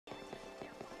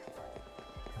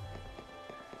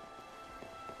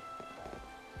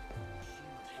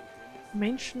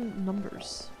mention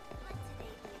numbers.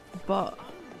 But,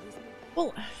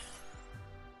 well,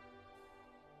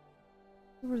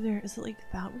 over there, is it like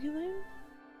that way then?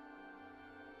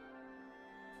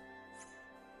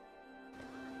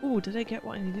 Oh, did I get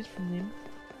what I needed from them?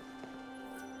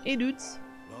 Hey dudes!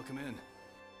 Welcome in.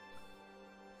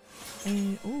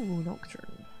 Oh,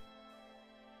 Nocturne.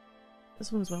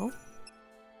 This one as well.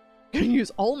 I'm gonna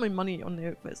use all my money on the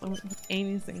outfits. I don't have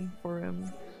anything for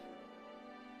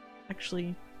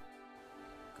actually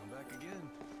Come back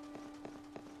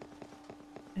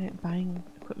again. Buying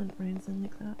equipment or anything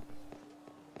like that.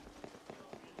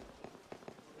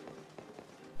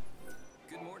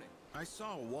 Good morning. I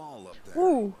saw a wall up there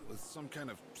Ooh. with some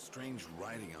kind of strange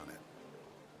writing on it.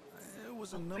 It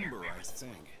was a number, I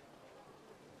think.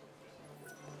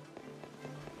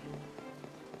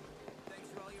 Thanks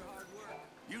for all your hard work.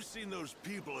 You've seen those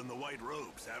people in the white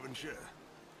robes, haven't you?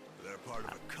 They're part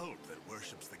of a cult that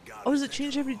worships the god. Oh, does it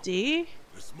change every day?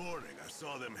 This morning, I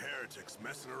saw them heretics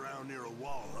messing around near a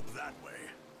wall up that way.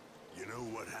 You know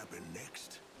what happened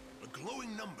next? A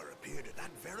glowing number appeared at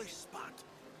that very spot.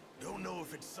 Don't know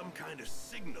if it's some kind of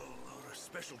signal or a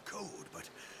special code, but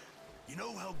you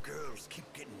know how girls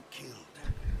keep getting killed?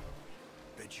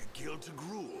 Bet you guilt to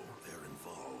gruel they're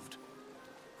involved.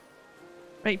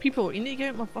 Right, people, you need to get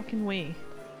out my fucking way.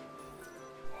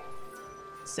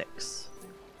 6.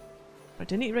 I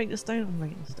didn't need to write this down. I'm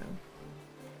writing this down.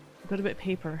 I've got a bit of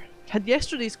paper. I had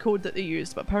yesterday's code that they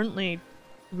used, but apparently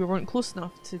we weren't close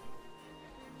enough to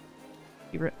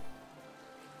hear it.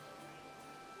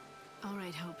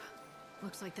 Alright, Hope.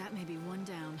 Looks like that may be one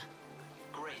down.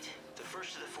 Great. The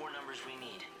first of the 4 numbers we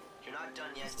need. You're not done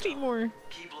yet. 3 though. more.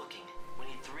 Keep looking. We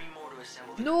need 3 more to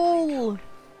assemble the No!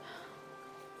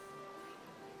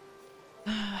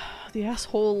 complete The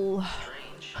asshole. code.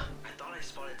 Strange. I thought I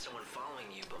spotted someone following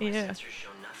you, but my Yeah. sensors show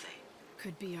nothing.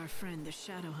 Could be our friend, the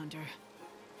Shadow Hunter.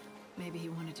 Maybe he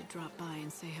wanted to drop by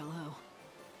and say hello.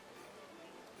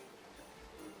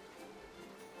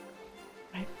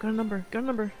 Right, got a number. Got a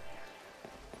number.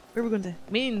 Where are we going to?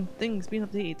 Main things being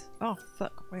updated. Oh,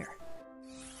 fuck. Where?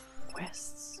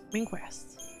 Quests. Main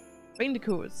quests. Find the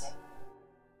codes.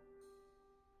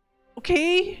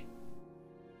 Okay.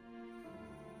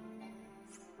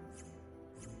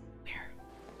 Where?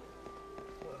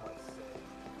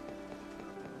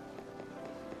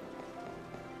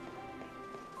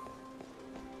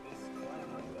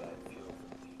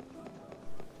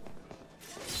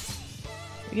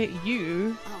 I get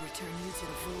you. I'll return you to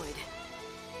the void.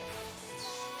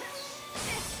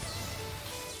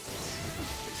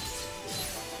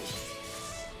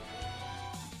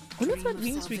 I wonder if Dream that of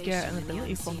means we get an salvation in the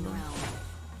ability from unseen them. realm.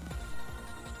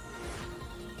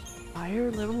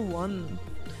 Fire level 1.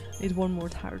 Need one more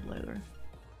tired leather.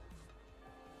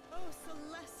 Oh,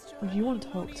 you want to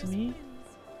talk to me?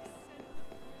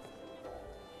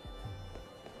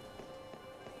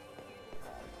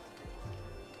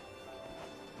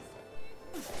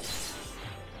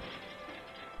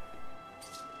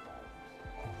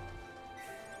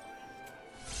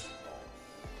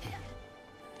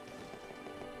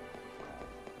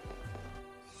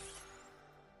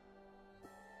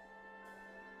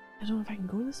 I don't know if I can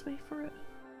go this way for it.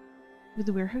 With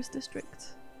the warehouse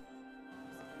district.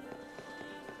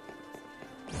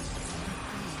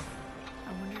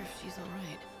 I wonder if she's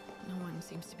alright. No one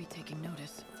seems to be taking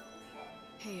notice.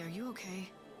 Hey, are you okay?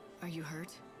 Are you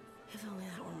hurt? If only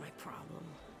that were my problem,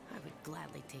 I would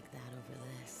gladly take that over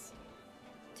this.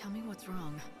 Tell me what's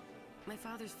wrong. My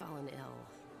father's fallen ill.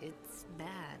 It's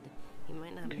bad. He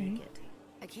might not Okay. make it.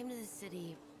 I came to the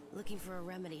city looking for a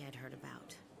remedy I'd heard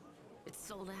about. It's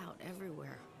sold out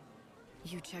everywhere.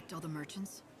 You checked all the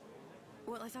merchants?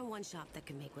 Well, I found one shop that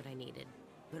could make what I needed,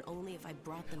 but only if I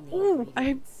brought them the Oh, I have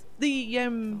ingredients. the If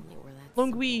only it were that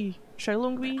Longwy shell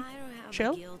simple. Longwy But I don't have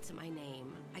shell a guild to my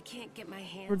name. I can't get my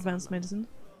hands for on advanced them. medicine.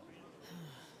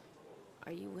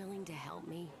 Are you willing to help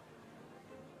me?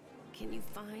 Can you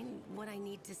find what I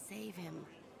need to save him?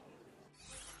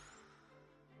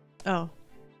 Oh,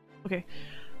 okay.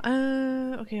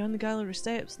 Okay, on the gallery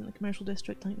steps in the commercial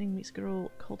district, Lightning meets a girl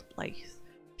called Blythe.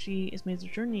 She has made a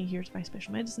journey here to buy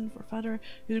special medicine for her father,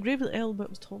 who's gravely ill but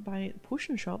was told by the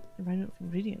potion shop they ran out of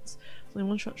ingredients. There's only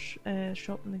one such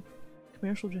shop in the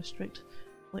commercial district.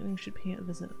 Lightning should pay it a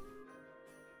visit.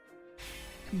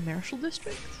 Commercial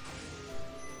district?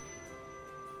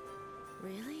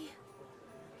 Really?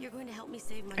 You're going to help me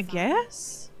save my I father?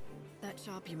 guess? That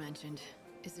shop you mentioned,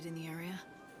 is it in the area?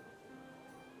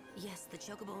 Yes, the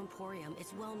Chocobo Emporium.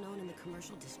 It's well known in the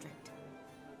commercial district.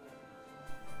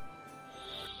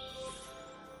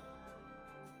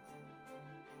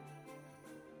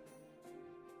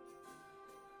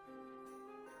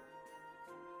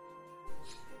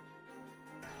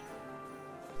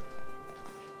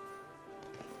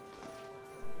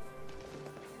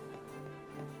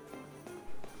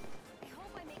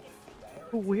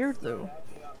 Weird though.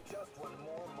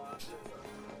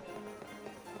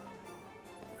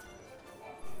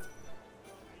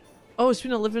 Oh, it's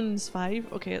between 11 and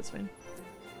 5? Okay, that's fine.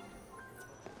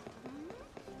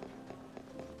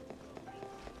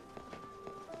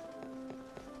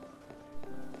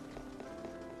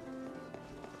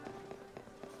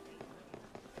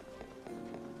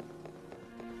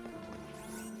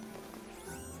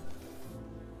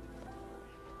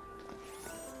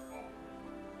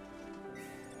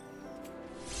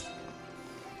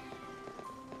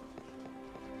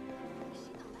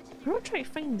 I'm not trying to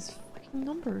find these fucking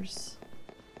numbers.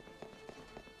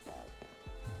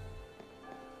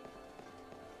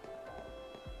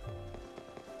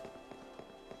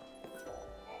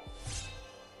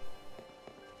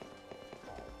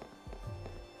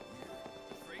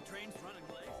 Freight trains running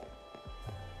late.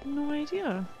 No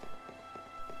idea.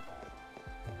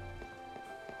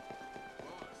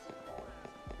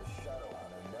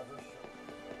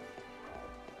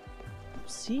 Don't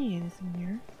see anything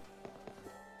here.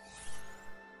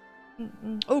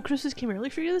 Oh, Christmas came early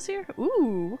for you this year?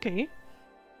 Ooh, okay.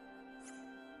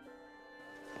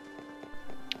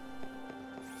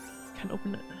 Can't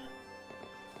open it.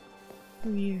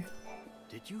 Who are you?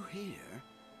 Did you hear?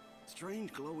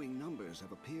 Strange glowing numbers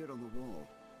have appeared on the wall,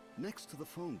 next to the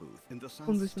phone booth in the South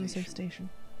Phone booth in the Station. South Station.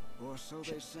 Or so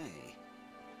they say.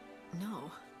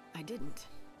 No, I didn't.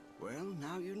 Well,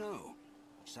 now you know.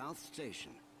 South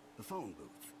Station, the phone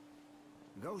booth.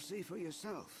 Go see for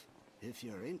yourself, if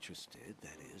you're interested,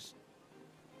 that is.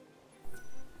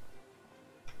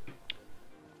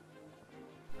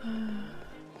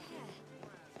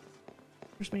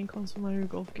 First main console Mario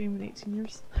golf game in 18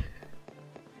 years.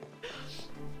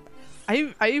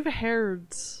 I've heard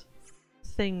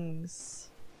things.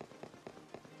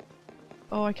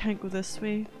 Oh, I can't go this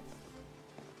way.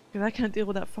 Because I can't deal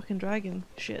with that fucking dragon.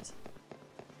 Shit.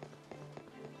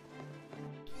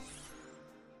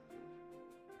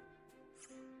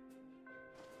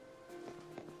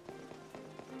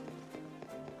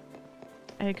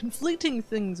 Conflicting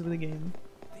things with the game.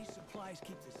 These supplies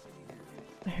keep the city moving.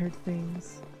 I heard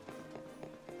things.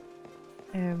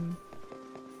 There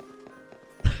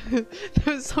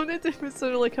was something that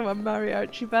sounded like a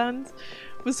mariachi band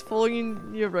was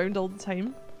following you around all the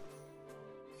time.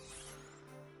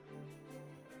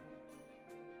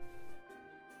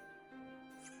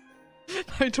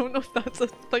 I don't know if that's a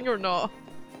thing or not.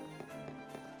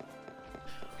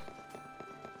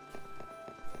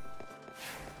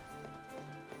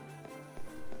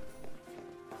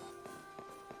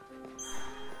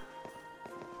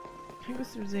 Can't go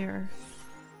through there.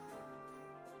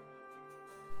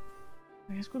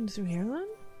 I guess going through here then?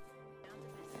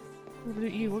 What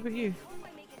about you? What about you?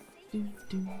 Do,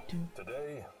 do, do.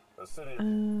 Today, the city.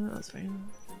 That's fine.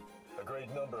 A great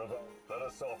number of let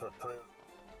us offer prayer.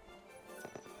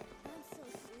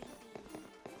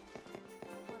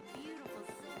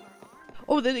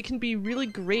 Oh, then it can be really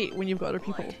great when you've got other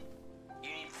people. Right.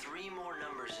 You need 3 more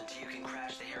numbers until you can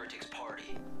crash the heretics'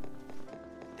 party.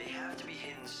 They have to be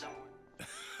hidden somewhere.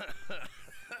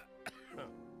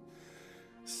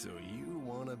 So you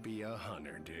want to be a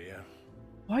hunter, do you?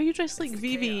 Why are you dressed like It's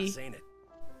Vivi? chaos, ain't it?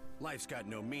 Life's got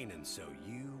no meaning, so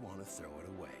you want to throw it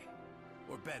away.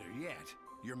 Or better yet,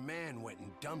 your man went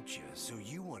and dumped you, so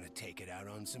you want to take it out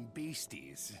on some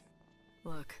beasties.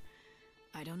 Look,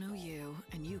 I don't know you,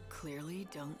 and you clearly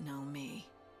don't know me.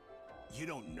 You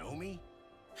don't know me?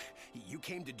 You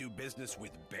came to do business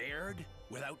with Baird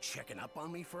without checking up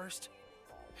on me first?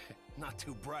 Not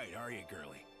too bright, are you,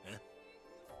 girlie? Huh?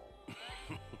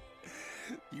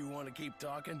 You want to keep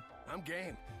talking? I'm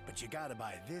game, but you gotta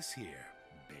buy this here,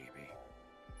 baby.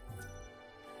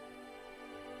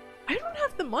 I don't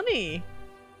have the money.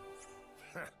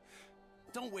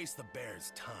 Don't waste the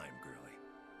Baird's time, girlie.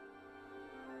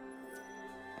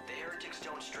 The heretics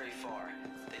don't stray far.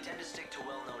 They tend to stick to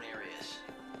well-known areas.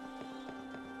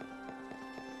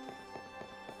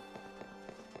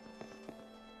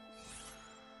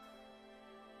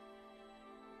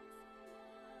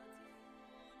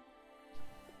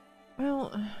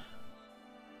 Well,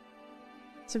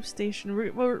 substation.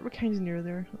 We're kind of near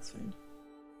there. That's fine.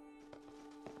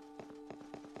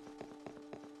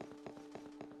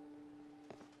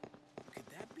 Could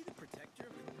that be the protector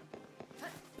of the...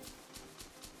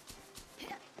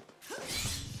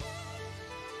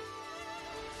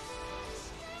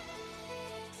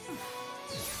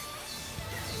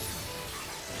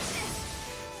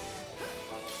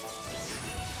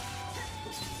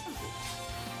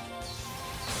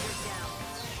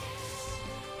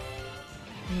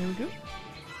 There we go.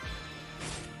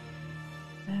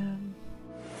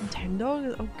 Town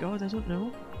dog? Oh god, I don't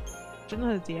know. Jen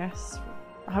had a DS.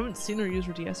 I haven't seen her use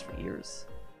her DS for years.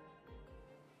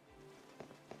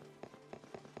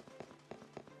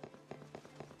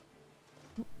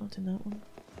 Oh, not in that one.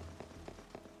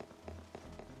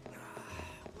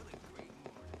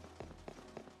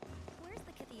 Where's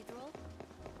the cathedral?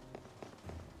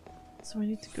 So I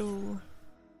need to go.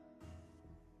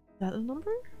 Is that the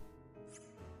number?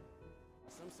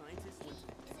 Some scientists went.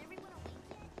 Is everyone awake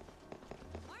yet?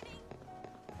 Morning.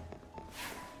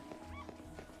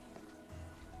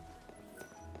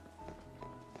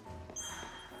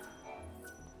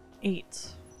 8.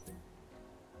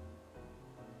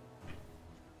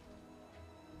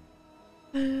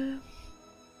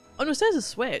 Oh no, it says a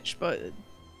Switch, but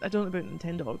I don't know about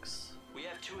Nintendogs. We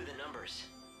have 2 of the numbers.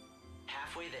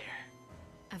 Halfway there.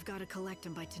 I've got to collect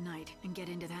them by tonight and get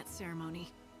into that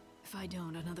ceremony. If I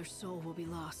don't, another soul will be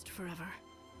lost forever.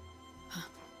 Huh.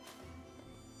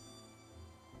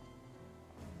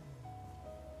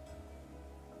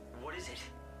 What is it?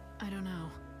 I don't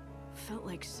know. Felt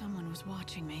like someone was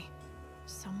watching me.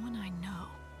 Someone I know.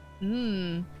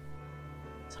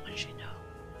 Someone should know.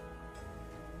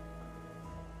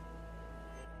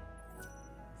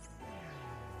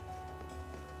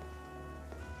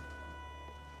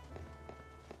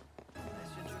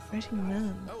 Writing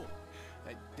man. Oh,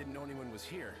 I didn't know anyone was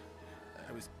here.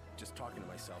 I was just talking to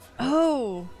myself.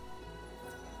 Oh!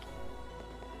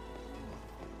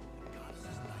 Time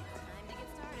to get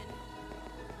started.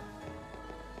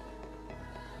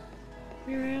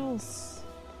 Where else?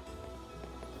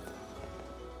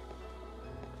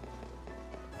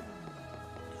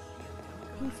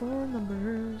 Four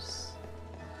numbers.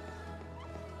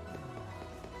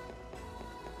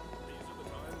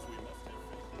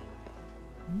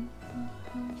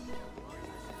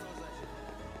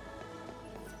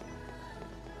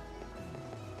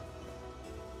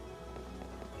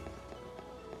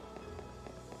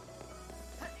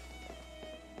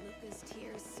 Luca's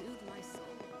tears soothe my soul.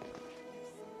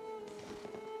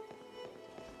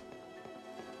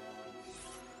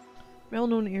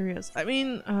 Well-known areas. I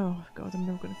mean, oh god, I'm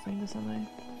never going to find this, am I?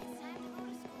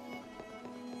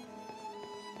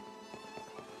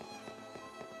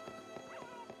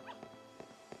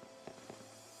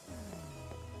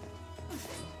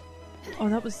 Oh,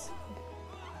 that was...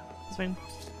 It's fine.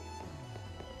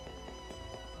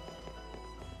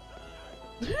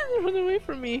 They run away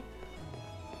from me.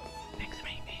 Thanks,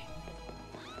 baby.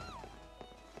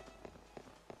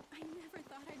 I never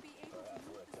thought I'd be able to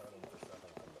move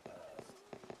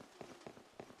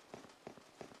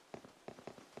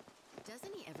this.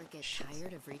 Doesn't he ever get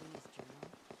tired of reading his journal?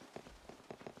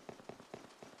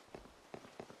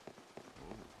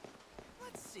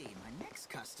 Let's see, my next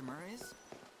customer is...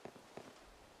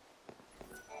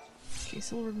 Okay,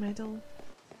 silver medal.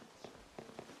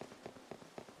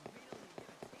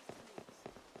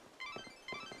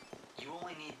 You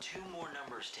only need 2 more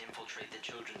numbers to infiltrate the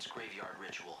children's graveyard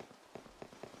ritual.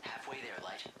 Halfway there,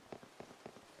 Light.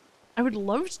 I would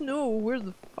love to know where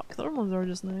the fuck the other ones are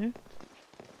just now.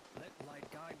 Let light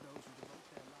guide those who devote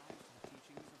their lives to the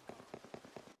teachings of God.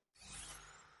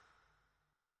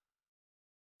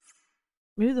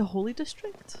 Maybe the Holy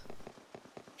District?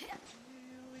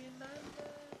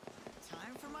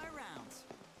 Time for my rounds.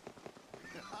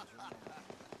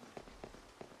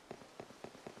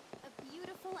 A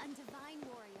beautiful and divine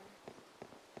warrior.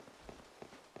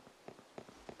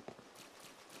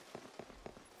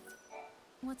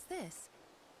 What's this?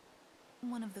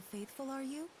 One of the faithful, are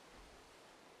you?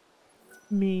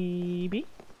 Maybe.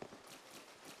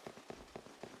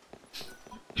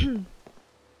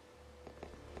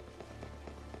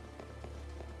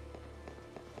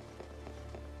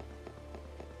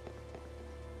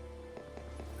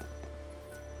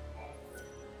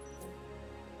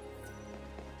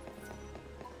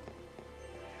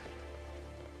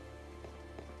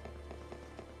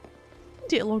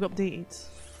 Data log updated.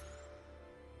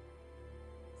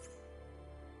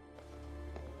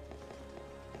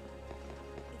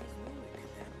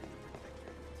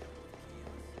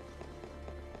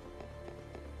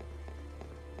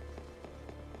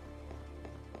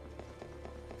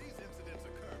 These incidents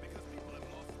occur because people have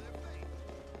lost their faith.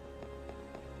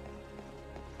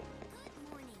 Good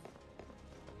morning.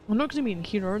 I'm not going to be in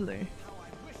here early. How I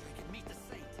wish I could meet the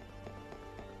saint.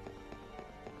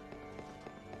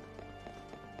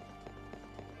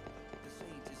 The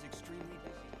saint is extremely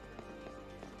busy.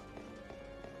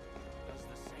 Does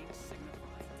the saint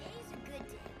signify? Today's a good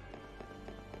day.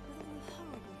 With a little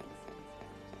horrible incident.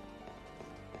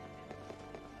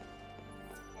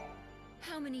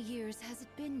 How many years has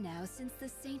it been now since the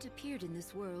saint appeared in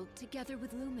this world together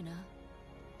with Lumina?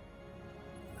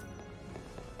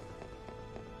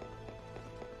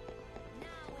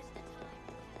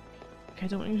 Okay, I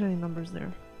don't think there's any numbers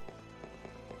there.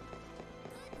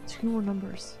 2 more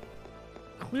numbers.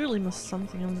 Clearly missed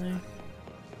something on there.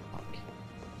 Fuck.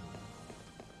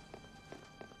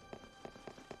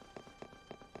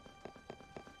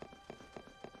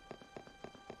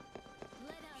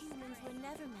 Humans were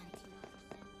never meant to.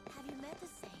 Have you met the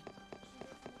saint?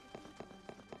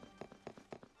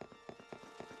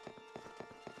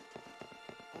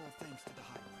 All thanks to the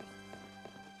High Priest.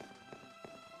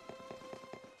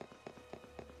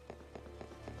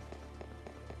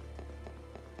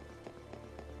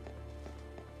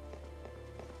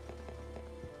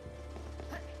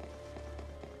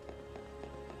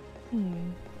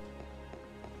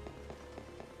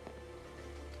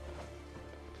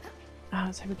 Ah,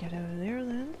 that's how we get out of there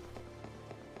then.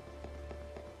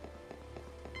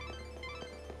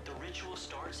 The ritual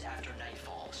starts after night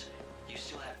falls. You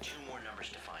still have 2 more numbers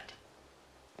to find.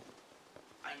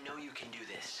 I know you can do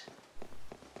this.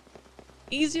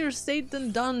 Easier said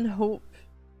than done, Hope.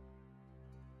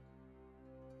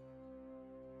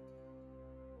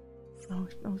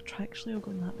 I'll try, actually I'll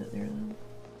go in that bit there then.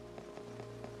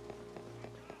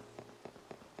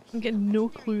 I'm getting no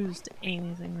clues to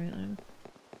anything right now.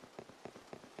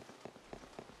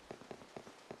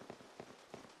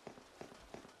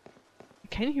 I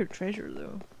kinda hear treasure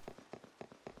though.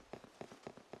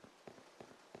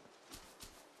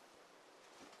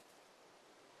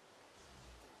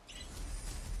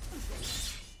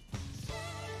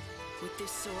 With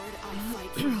this sword, I'll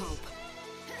fight for hope.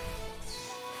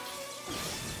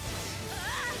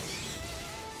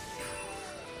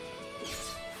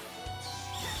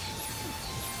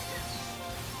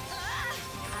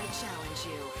 I challenge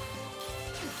you.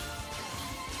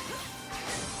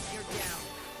 You're down.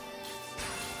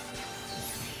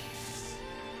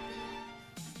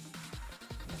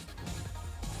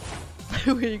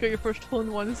 Okay, you got your first hole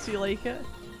in one, so you like it?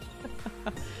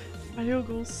 Mario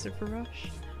goes Super Rush.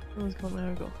 I was called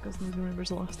Mario Golf because nobody remembers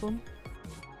the last one.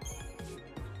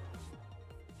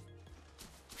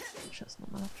 That's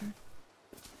not my after.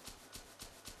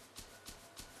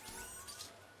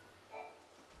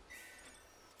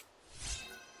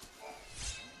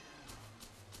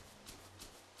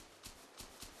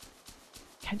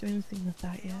 Can't do anything with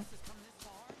that yet.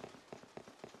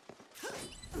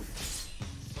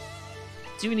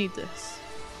 Do we need this?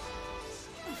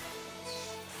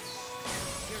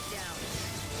 You're down.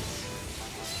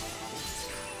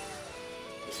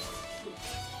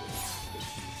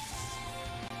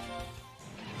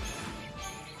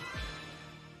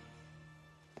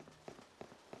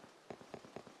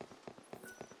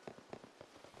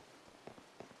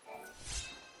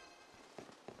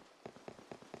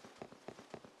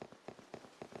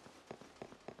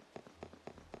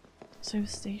 South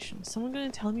Station. Someone gonna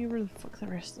tell me where the fuck the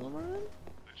rest of them are then?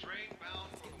 The train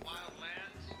bound for the wild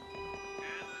lands and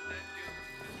the dead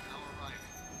dunes is now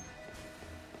arriving.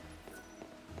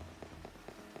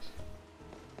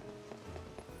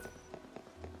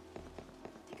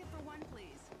 Ticket for 1,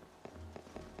 please.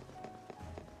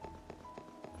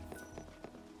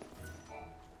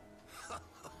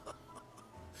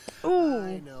 Ooh.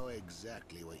 I know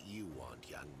exactly what you want,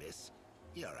 young miss.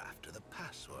 You're after the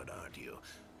password, aren't you?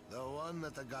 The one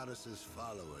that the goddess's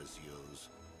followers use.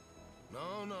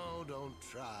 No, don't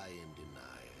try and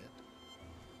deny it.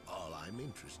 All I'm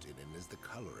interested in is the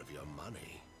color of your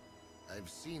money. I've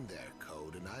seen their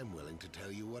code and I'm willing to tell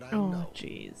you what I know. Oh,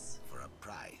 jeez. For a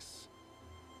price.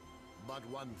 But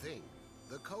one thing,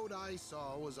 the code I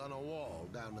saw was on a wall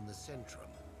down in the Centrum.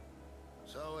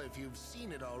 So if you've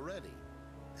seen it already,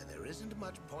 then there isn't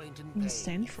much point in paying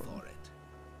Central. for it.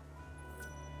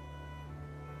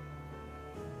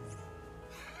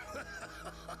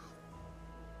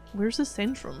 Where's the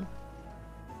Centrum?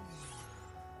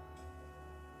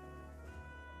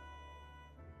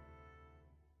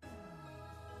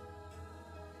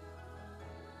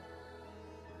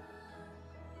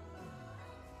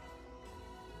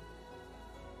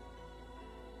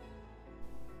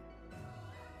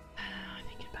 I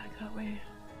need to get back that way.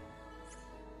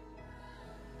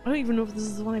 I don't even know if this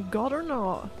is the one I've got or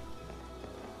not.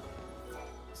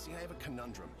 See, I have a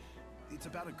conundrum. It's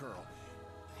about a girl.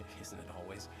 Isn't it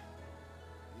always?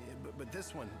 Yeah, but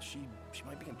this one, she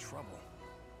might be in trouble.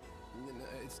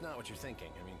 It's not what you're thinking.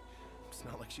 I mean, it's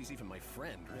not like she's even my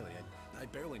friend, really. I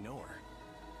barely know her.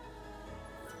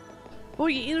 Well,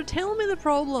 you either tell me the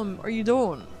problem or you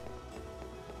don't.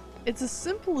 It's as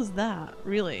simple as that,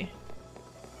 really.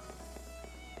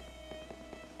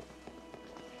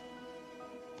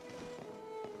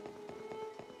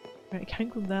 Right, I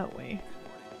can't go that way.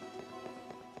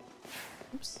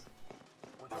 Oops.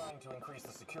 We're trying to increase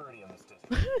increase the security in this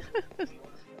district.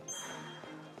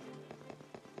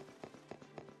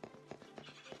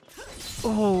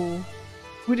 Oh,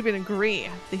 would have been great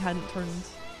if they hadn't turned.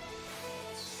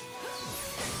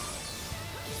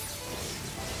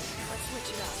 Let's switch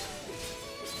it up.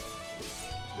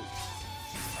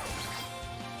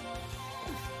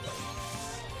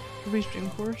 Restream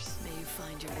course. May you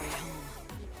find your way home.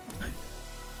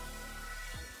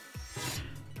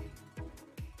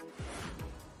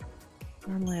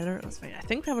 Our letter, that's fine. I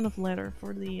think we have enough letter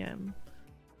for the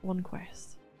one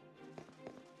quest.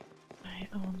 Right,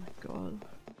 oh my god.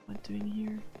 What am I doing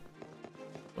here? I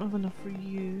don't have enough for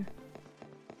you.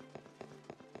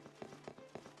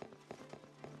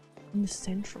 In the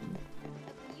centrum.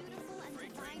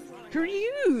 Who are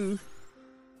you?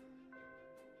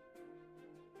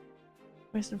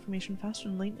 Quest information faster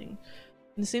than lightning.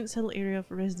 In the Saints Hill area of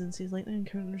residencies, Lightning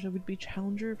encounters a would-be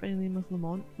challenger by the name of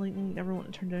Lamont. Lightning never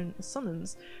wanted to turn down a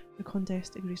summons. The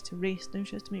contest agrees to race. Now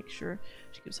she has to make sure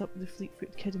she keeps up with the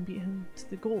fleet-footed kid and beat him to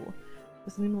the goal.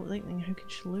 With the name of Lightning, how could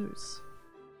she lose?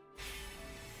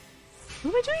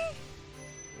 What am I doing?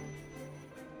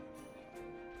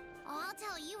 Oh, I'll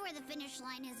tell you where the finish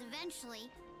line is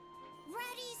eventually.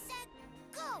 Ready, set,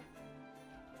 go!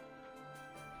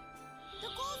 The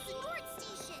goal's the North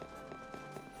Station!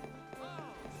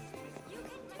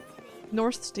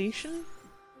 North Station?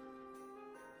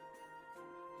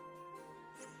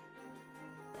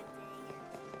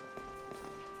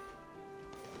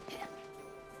 I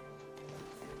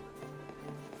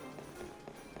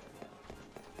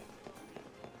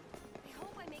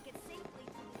hope I make it safely.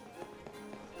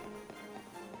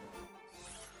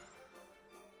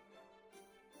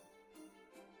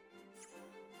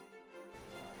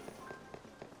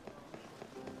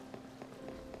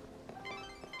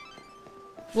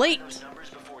 Late!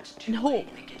 No!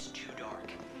 It gets too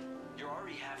dark. You're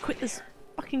already halfway Quit this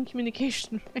fucking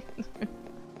communication right now.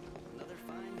 Another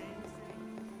fine day in the city.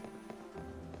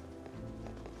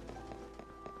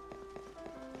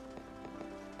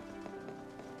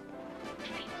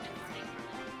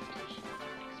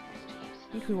 I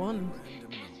think we won.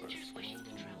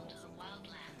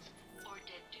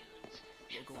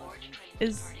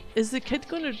 Is the kid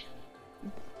gonna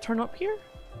turn up here?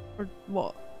 Or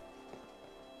what?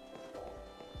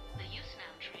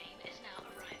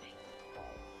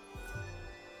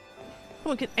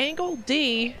 Come on, get angle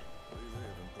D.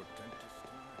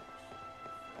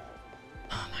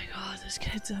 Oh my god, this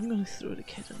kid! I'm gonna throw the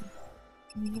kid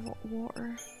in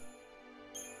water.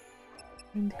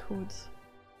 Find the codes.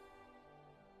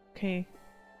 Okay.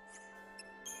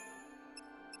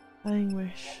 Dying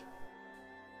wish.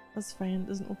 That's fine. It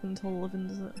doesn't open until 11,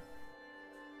 does it?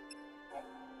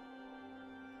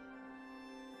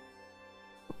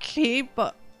 Okay,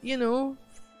 but you know,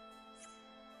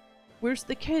 where's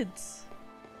the kids?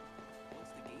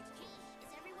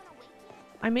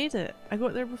 I made it. I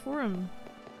got there before him.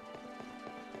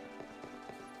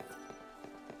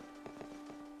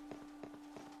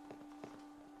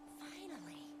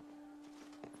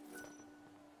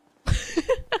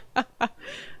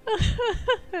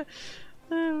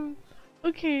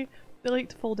 Okay, they like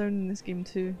to fall down in this game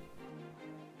too.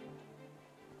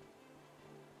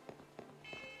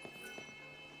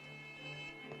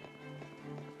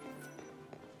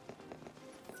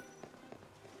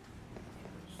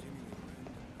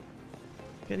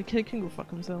 Okay, the kid can go fuck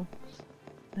himself.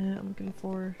 I'm looking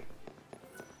for...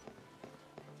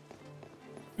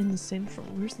 in the central.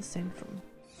 Where's the central?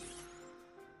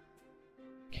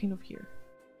 Kind of here.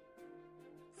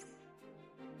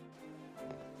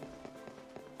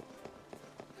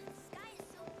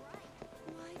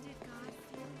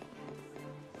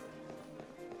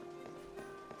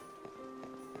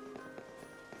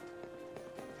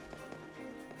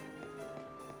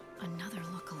 Another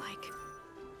lookalike.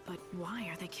 But why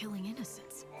are they killing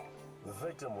innocents? The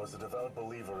victim was a devout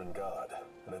believer in God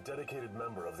and a dedicated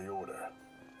member of the Order.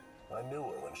 I knew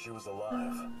her when she was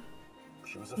alive.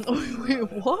 She was a wait,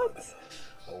 what?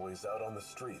 Always out on the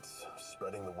streets,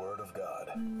 spreading the word of God.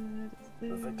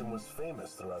 The victim was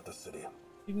famous throughout the city.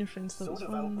 So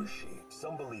devout was she,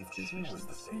 some believed she was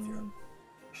the savior.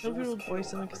 She was old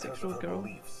voice and like a killed 6-year-old because of her girl.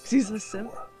 beliefs, He's I'm a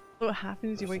simp. sure. What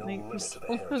happens? You There's white no knight limit for to the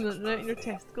soul heretic's and then your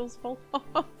perfidy. testicles fall.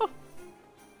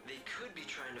 They could be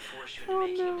trying to force you into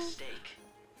making a mistake.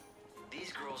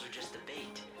 These girls are just the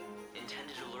bait,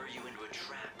 intended to lure you into a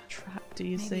trap. Trap, do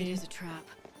you Maybe say? it is a trap.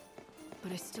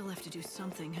 But I still have to do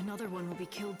something. Another one will be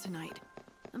killed tonight.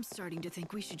 I'm starting to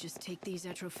think we should just take these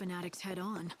Etro fanatics head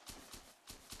on.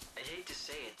 I'd hate to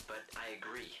say it, but I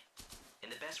agree.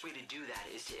 And the best way to do that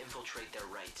is to infiltrate their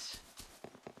rights.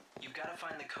 You've got to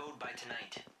find the code by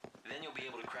tonight. Then you'll be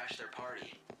able to crash their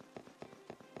party.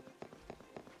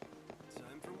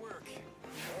 Time for work.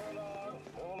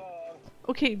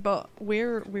 Okay, but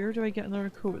where do I get another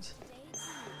code?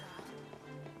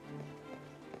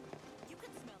 You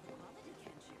can smell the quality,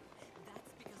 can't you? That's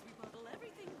because we bottle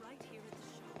everything right here at the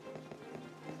shop.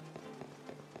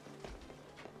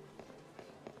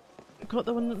 I got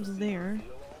the one that was there.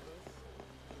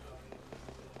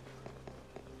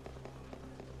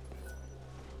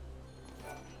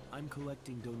 I'm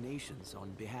collecting donations on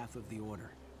behalf of the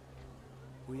Order.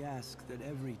 We ask that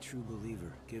every true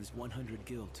believer gives 100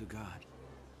 gil to God.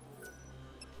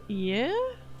 Yeah?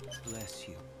 Bless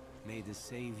you. May the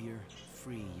Savior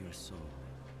free your soul.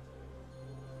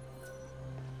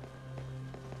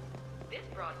 This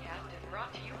broadcast is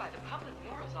brought to you by the Public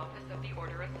Morals Office of the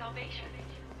Order of Salvation.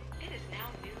 It is now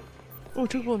noon. Oh,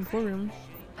 Triple Emporium.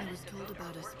 I was told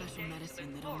about a special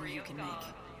medicine that only you can make.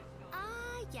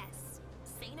 Ah, yes.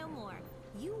 Say no more.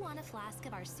 You want a flask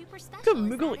of our super special? Got a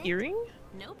Moogle earring?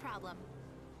 No problem.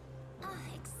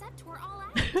 Except we're all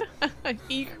out. I'm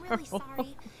really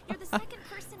sorry. You're the second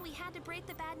person we had to break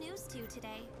the bad news to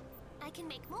today. I can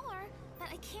make more, but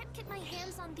I can't get my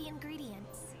hands on the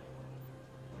ingredients.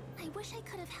 I wish I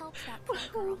could have helped that poor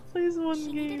girl. Plays one she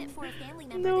game. needed it for a family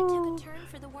member that took a turn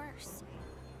for the worse.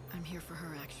 I'm here for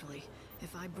her, actually.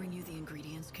 If I bring you the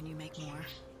ingredients, can you make more?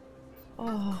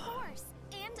 Oh. Of course.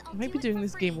 And I'll I might do be it doing for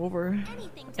this free. game over.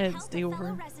 Anything to And help stay a over.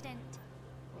 fellow resident.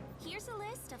 Here's a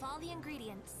list of all the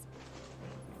ingredients.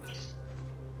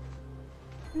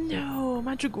 No,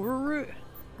 Mandragora root.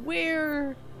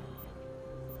 Where?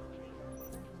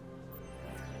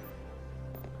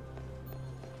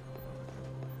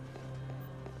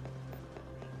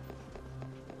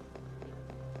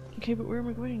 Okay, but where am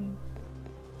I going?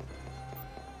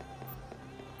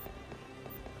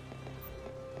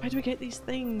 How do I get these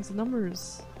things? The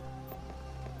numbers?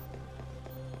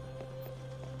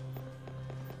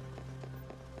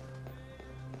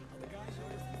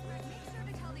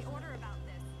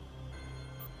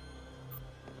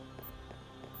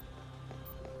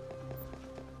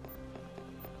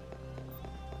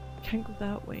 Can't go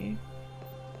that way.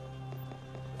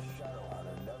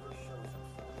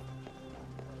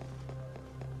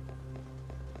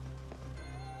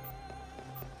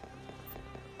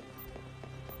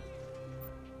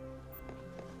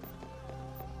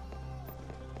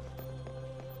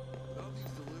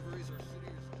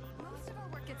 Most of our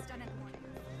work gets done at morning.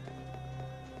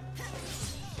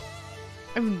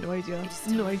 I have no idea.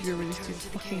 No idea where these two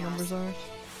fucking numbers are.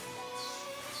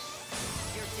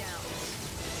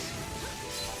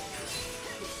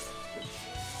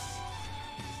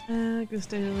 Gonna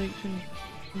stay like in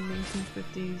the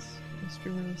 1950s. A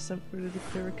streamer was sent for to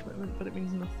declare a commitment, but it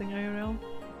means nothing IRL.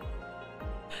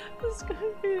 This gonna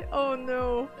be. Oh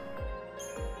no.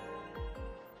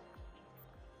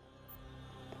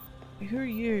 Who are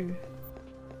you?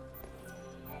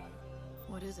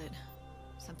 What is it?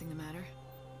 Something the matter?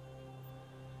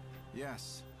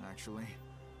 Yes, actually.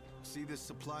 See this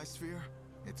supply sphere?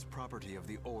 It's property of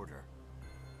the Order.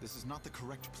 This is not the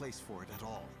correct place for it at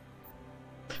all.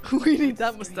 We need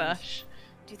that mustache.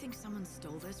 Do you think someone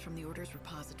stole this from the Order's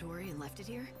repository and left it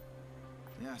here?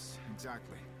 Yes,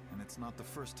 exactly. And it's not the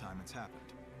first time it's happened.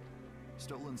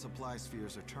 Stolen supply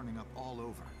spheres are turning up all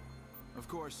over. Of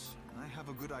course, I have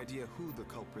a good idea who the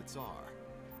culprits are.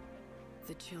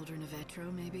 The children of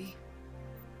Etro, maybe?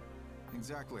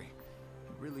 Exactly.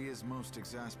 It really is most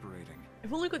exasperating.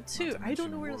 I've only got two. I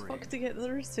don't know where the fuck to get the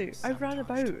others to. Sabotaged. I've ran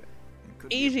about It could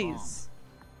be a bomb. ages.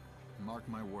 Mark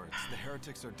my words, the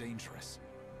heretics are dangerous.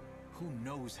 Who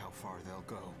knows how far they'll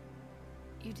go?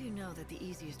 You do know that the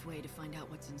easiest way to find out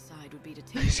what's inside would be to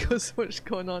He's take a got look. so much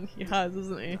going on he has,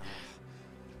 isn't he?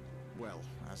 Well,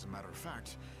 as a matter of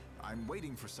fact, I'm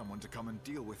waiting for someone to come and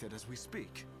deal with it as we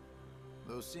speak.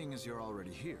 Though seeing as you're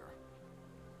already here,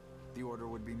 the Order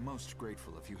would be most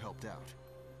grateful if you helped out.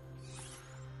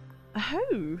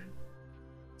 How?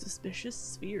 Suspicious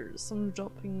spheres. Someone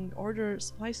dropping Order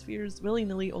supply spheres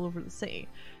willy-nilly all over the city.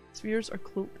 Spheres are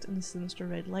cloaked in the sinister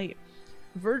red light.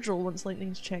 Virgil wants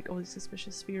Lightning to check all these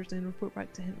suspicious spheres and report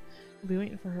back to him. We'll be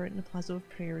waiting for her in the Plaza of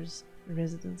Prayers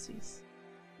residencies.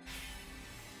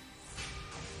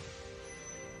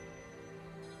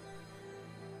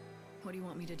 What do you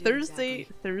want me to do? Thursday,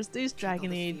 exactly? Thursday's Check all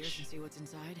Dragon the spheres Age. and see what's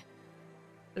inside?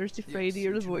 Thursday, Yes, Friday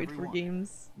are the each and void every for one.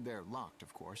 games. They're locked,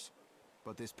 of course,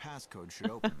 but this passcode should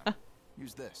open them.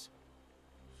 Use this.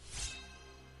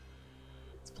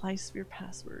 Supply sphere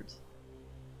password.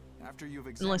 After you've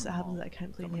examined Unless it them happens all, that I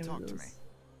can't play come any and of talk to me. those.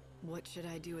 What should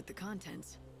I do with the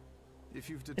contents? If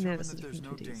you've then determined it's a that there's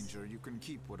no different 2 days. danger, you can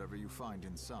keep whatever you find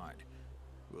inside.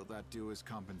 Will that do as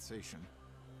compensation?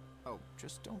 Oh,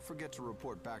 just don't forget to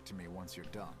report back to me once you're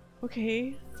done.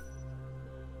 Okay.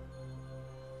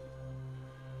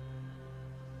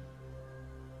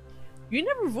 You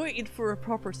never voted for a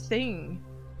proper thing.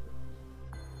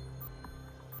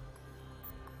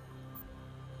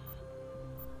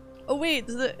 Oh wait,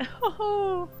 does it?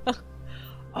 Oh,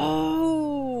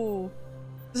 oh,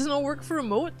 does it not work for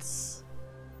emotes?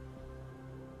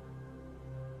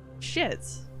 Shit.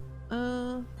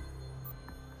 How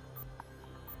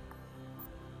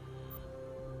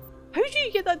did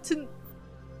you get that to?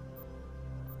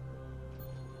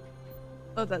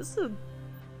 Oh, that's a.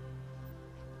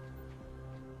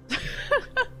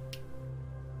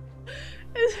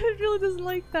 It really doesn't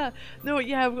like that. No,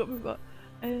 yeah, we've got.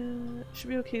 Should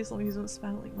be okay as long as you don't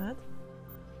spam it like mad.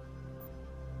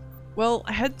 Well,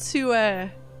 I had to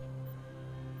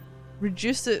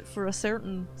reduce it for a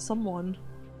certain someone.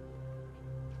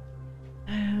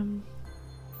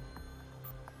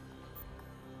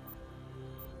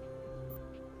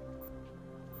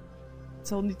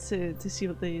 So I'll need to see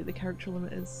what the character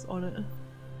limit is on it.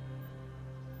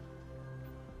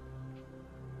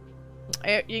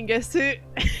 You can guess it.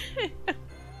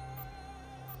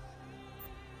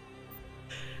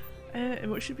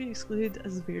 And what should be excluded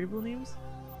as variable names?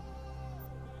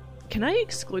 Can I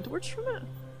exclude words from it?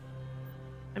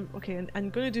 Okay, I'm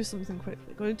going to do something quickly.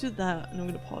 I'm going to do that and I'm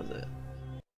going to pause it.